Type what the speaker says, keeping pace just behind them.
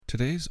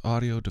Today's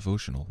audio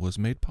devotional was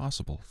made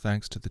possible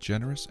thanks to the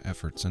generous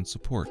efforts and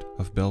support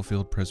of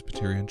Bellefield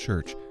Presbyterian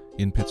Church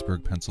in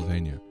Pittsburgh,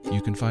 Pennsylvania.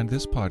 You can find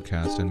this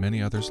podcast and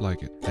many others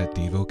like it at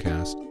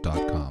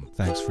Devocast.com.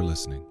 Thanks for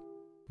listening.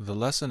 The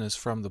lesson is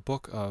from the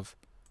book of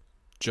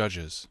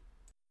Judges.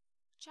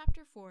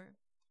 Chapter 4.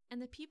 And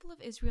the people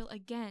of Israel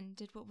again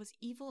did what was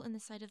evil in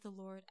the sight of the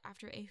Lord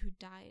after Ehud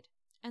died.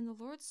 And the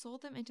Lord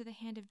sold them into the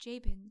hand of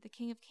Jabin, the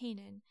king of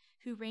Canaan,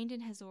 who reigned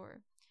in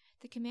Hazor.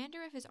 The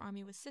commander of his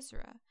army was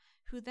Sisera,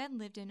 who then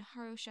lived in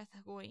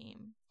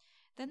Harosheth-Hagoyim.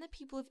 Then the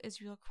people of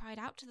Israel cried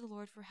out to the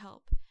Lord for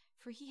help,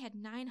 for he had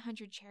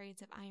 900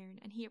 chariots of iron,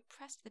 and he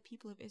oppressed the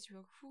people of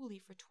Israel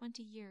cruelly for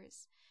 20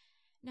 years.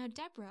 Now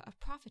Deborah, a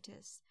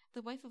prophetess,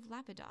 the wife of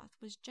Lapidoth,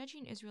 was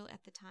judging Israel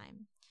at the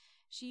time.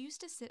 She used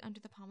to sit under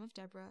the palm of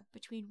Deborah,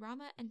 between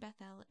Ramah and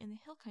Bethel in the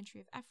hill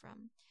country of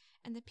Ephraim,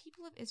 and the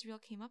people of Israel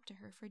came up to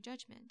her for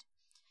judgment.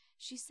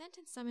 She sent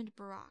and summoned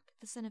Barak,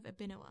 the son of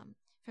Abinoam,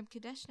 from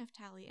Kadesh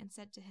Naphtali, and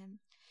said to him,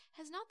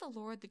 Has not the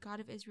Lord, the God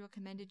of Israel,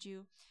 commanded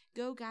you,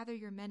 Go gather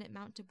your men at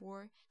Mount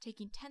Tabor,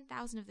 taking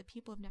 10,000 of the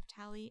people of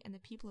Naphtali and the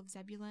people of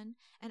Zebulun,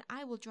 and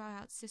I will draw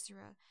out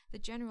Sisera, the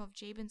general of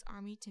Jabin's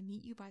army, to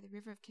meet you by the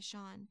river of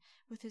Kishon,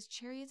 with his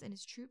chariots and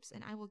his troops,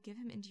 and I will give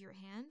him into your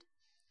hand?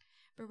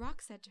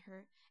 Barak said to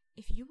her,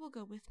 If you will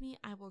go with me,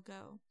 I will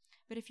go,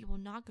 but if you will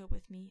not go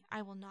with me,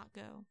 I will not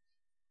go.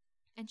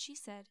 And she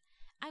said,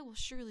 I will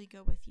surely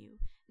go with you.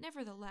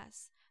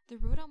 Nevertheless, the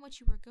road on which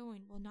you are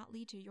going will not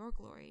lead to your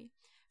glory,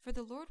 for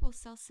the Lord will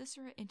sell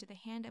Sisera into the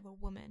hand of a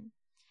woman.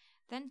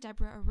 Then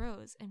Deborah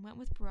arose and went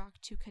with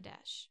Barak to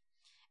Kadesh.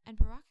 And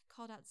Barak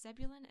called out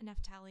Zebulun and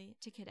Naphtali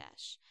to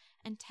Kadesh,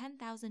 and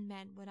 10,000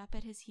 men went up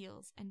at his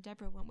heels, and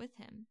Deborah went with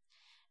him.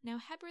 Now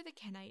Heber the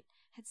Kenite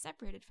had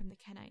separated from the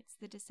Kenites,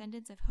 the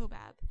descendants of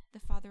Hobab, the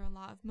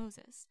father-in-law of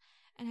Moses,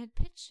 and had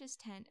pitched his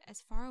tent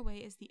as far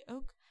away as the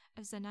oak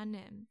of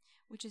Zananim,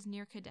 which is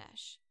near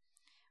Kadesh.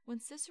 When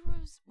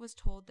Sisera was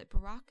told that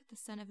Barak, the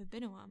son of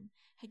Abinoam,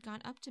 had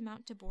gone up to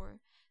Mount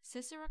Tabor,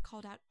 Sisera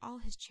called out all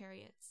his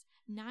chariots,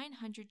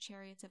 900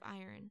 chariots of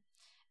iron,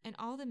 and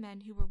all the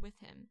men who were with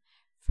him,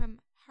 from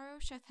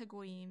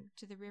Harosheth-Hagoyim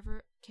to the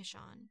river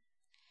Kishon.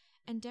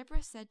 And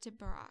Deborah said to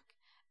Barak,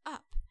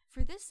 Up,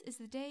 for this is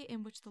the day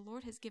in which the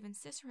Lord has given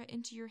Sisera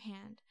into your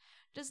hand.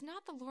 Does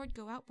not the Lord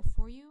go out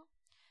before you?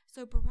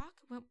 So Barak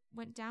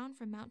went down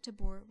from Mount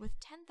Tabor with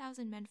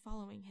 10,000 men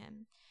following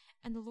him,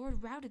 and the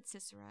Lord routed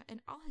Sisera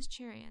and all his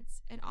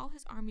chariots and all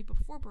his army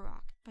before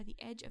Barak by the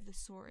edge of the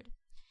sword.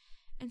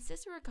 And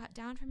Sisera got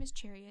down from his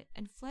chariot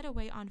and fled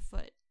away on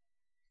foot.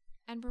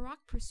 And Barak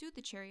pursued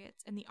the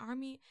chariots and the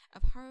army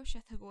of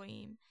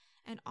Harosheth-Hagoyim,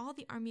 and all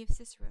the army of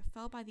Sisera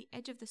fell by the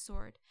edge of the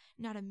sword,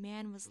 not a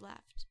man was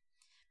left.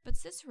 But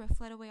Sisera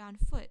fled away on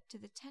foot to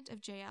the tent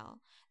of Jael,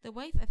 the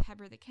wife of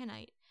Heber the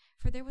Kenite,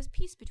 for there was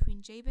peace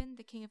between Jabin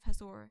the king of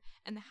Hazor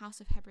and the house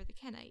of Heber the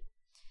Kenite.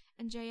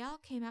 And Jael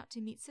came out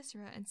to meet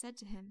Sisera and said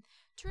to him,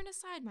 Turn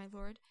aside, my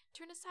lord,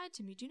 turn aside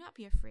to me, do not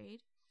be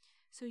afraid.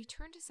 So he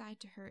turned aside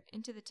to her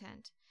into the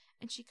tent,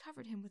 and she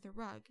covered him with a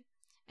rug.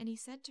 And he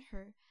said to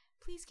her,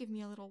 Please give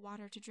me a little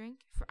water to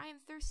drink, for I am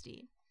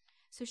thirsty.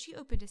 So she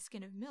opened a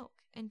skin of milk,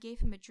 and gave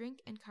him a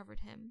drink, and covered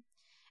him.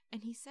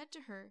 And he said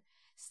to her,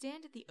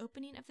 Stand at the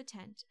opening of the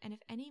tent, and if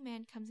any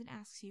man comes and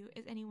asks you,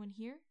 Is anyone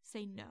here?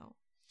 Say no.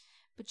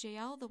 But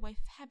Jael, the wife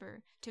of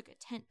Heber, took a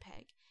tent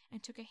peg,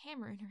 and took a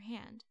hammer in her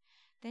hand.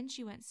 Then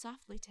she went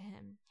softly to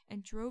him,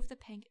 and drove the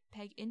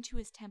peg into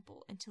his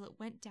temple until it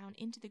went down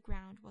into the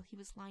ground while he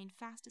was lying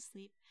fast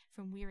asleep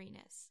from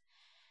weariness.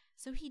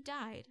 So he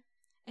died.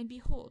 And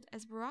behold,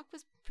 as Barak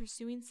was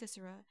pursuing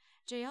Sisera,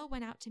 Jael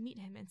went out to meet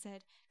him and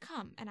said,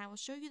 Come, and I will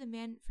show you the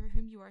man for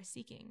whom you are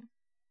seeking.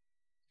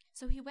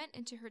 So he went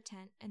into her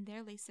tent, and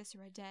there lay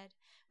Sisera dead,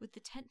 with the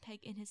tent peg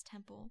in his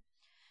temple.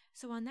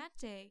 So on that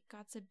day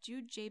God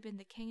subdued Jabin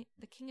the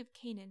king of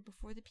Canaan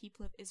before the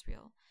people of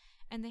Israel,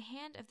 and the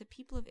hand of the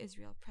people of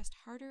Israel pressed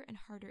harder and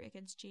harder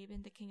against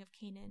Jabin the king of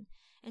Canaan,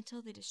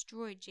 until they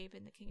destroyed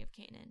Jabin the king of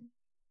Canaan.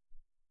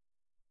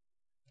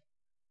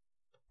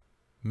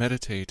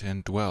 Meditate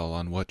and dwell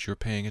on what you're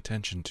paying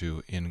attention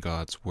to in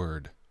God's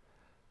Word.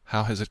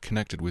 How has it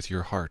connected with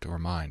your heart or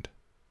mind?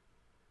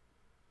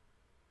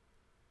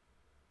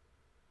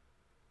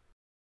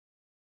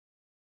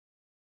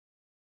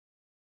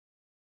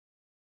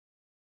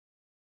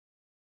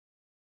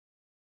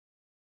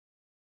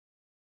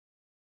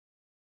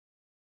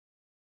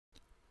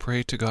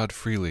 Pray to God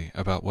freely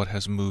about what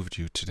has moved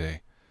you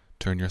today.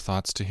 Turn your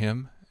thoughts to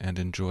Him and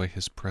enjoy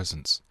His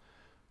presence.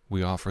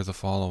 We offer the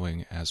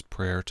following as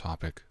prayer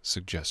topic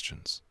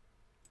suggestions.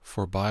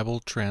 For Bible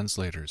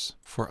translators,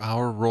 for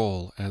our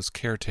role as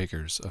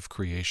caretakers of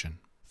creation.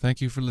 Thank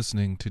you for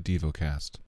listening to Devocast.